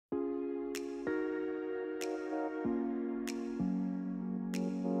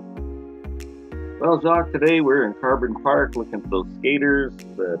Well, Jacques, today we're in Carburn Park looking for those skaters.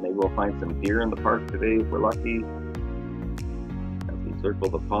 Maybe we'll find some deer in the park today if we're lucky. As we circle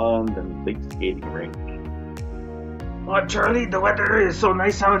the pond and big skating rink. Oh, Charlie, the weather is so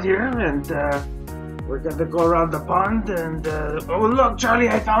nice out here, and we're gonna go around the pond. And oh, look, Charlie,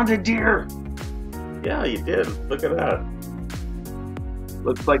 I found a deer. Yeah, you did. Look at that.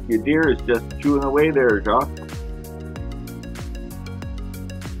 Looks like your deer is just chewing away there, Jacques.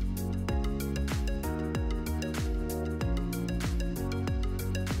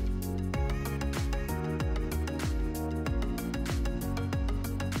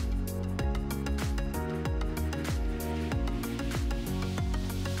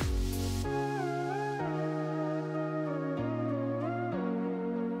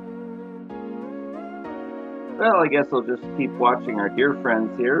 Well, I guess I'll just keep watching our deer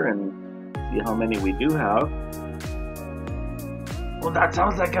friends here and see how many we do have. Well, that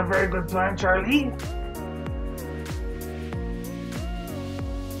sounds like a very good plan, Charlie.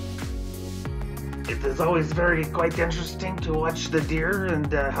 It is always quite interesting to watch the deer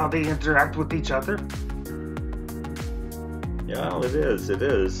and how they interact with each other. Yeah, it is. It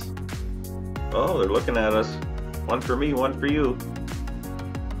is. Oh, they're looking at us. One for me, one for you.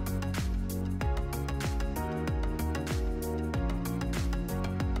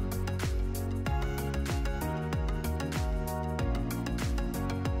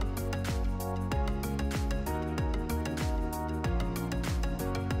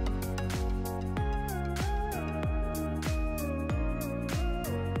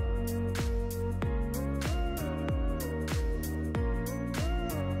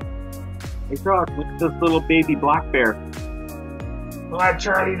 Hey, Jacques, look at this little baby black bear. Oh,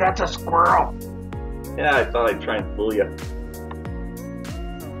 Charlie, that's a squirrel. Yeah, I thought I'd try and fool you.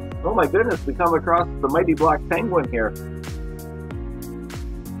 Oh my goodness, we come across the mighty black penguin here.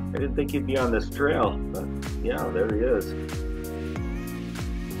 I didn't think he'd be on this trail, but yeah, there he is.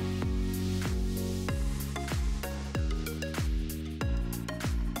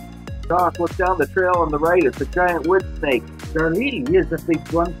 Jacques, look down the trail on the right. It's a giant wood snake. Charlie, he is a big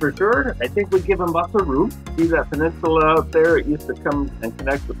one for sure. I think we give him lots of room. See that peninsula out there? It used to come and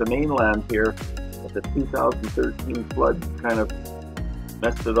connect with the mainland here, but the 2013 flood kind of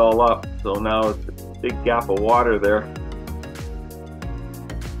messed it all up. So now it's a big gap of water there.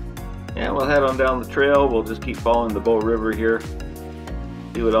 And we'll head on down the trail. We'll just keep following the Bow River here.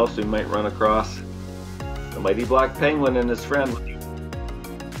 See what else we might run across. The mighty black penguin and his friend.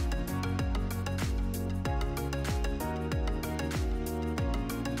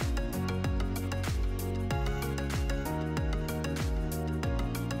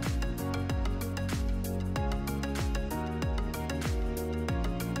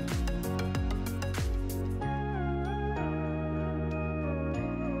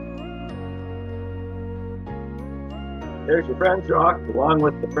 There's your friend Jacques, along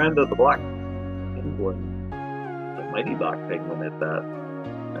with the friend of the black penguin. The mighty black penguin at that.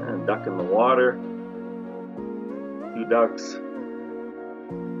 And duck in the water. 2 ducks.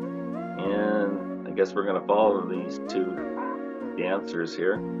 And I guess we're going to follow these 2 dancers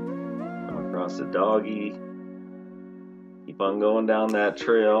here. Come across the doggy. Keep on going down that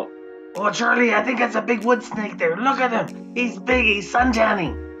trail. Oh, Charlie, I think that's a big wood snake there. Look at him. He's big. He's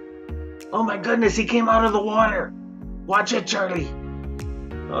suntanning. Oh, my goodness. He came out of the water. Watch it, Charlie.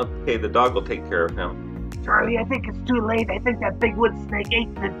 Okay, the dog will take care of him. Charlie, I think it's too late. I think that big wood snake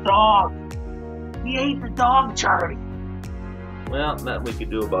ate the dog. He ate the dog, Charlie. Well, nothing we could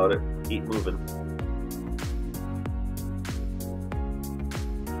do about it. Keep moving.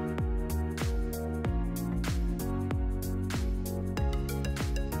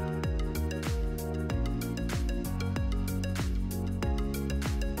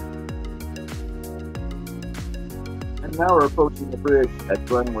 And now we're approaching the bridge at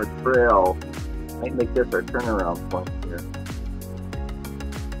Glenwood Trail. Might make this our turnaround point here.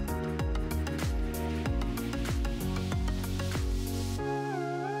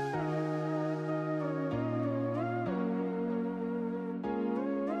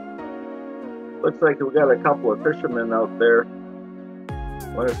 Looks like we got a couple of fishermen out there.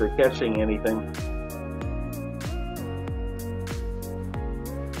 Wonder if they're catching anything.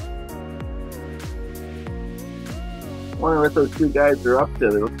 Wonder what those 2 guys are up to.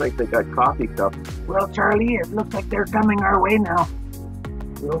 It looks like they got coffee cups. Well, Charlie, it looks like they're coming our way now.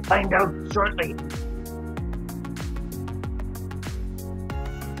 We'll find out shortly.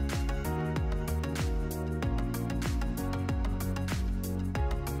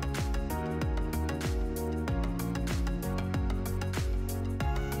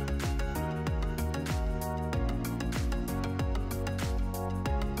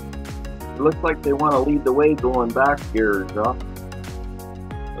 looks like they want to lead the way going back here, Jacques.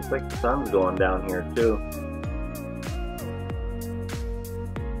 Looks like the sun's going down here too.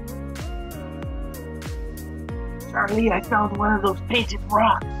 Charlie, I found one of those painted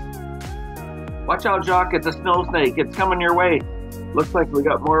rocks. Watch out, Jacques, it's a snow snake. It's coming your way. Looks like we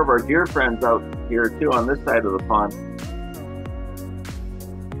got more of our deer friends out here too on this side of the pond.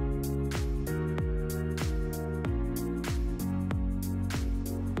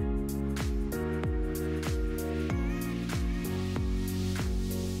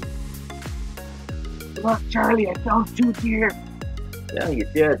 Look, Charlie, I found 2 deer. Yeah, you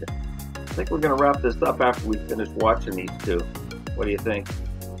did. I think we're going to wrap this up after we finish watching these two. What do you think?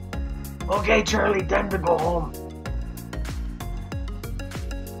 Okay, Charlie, time to go home.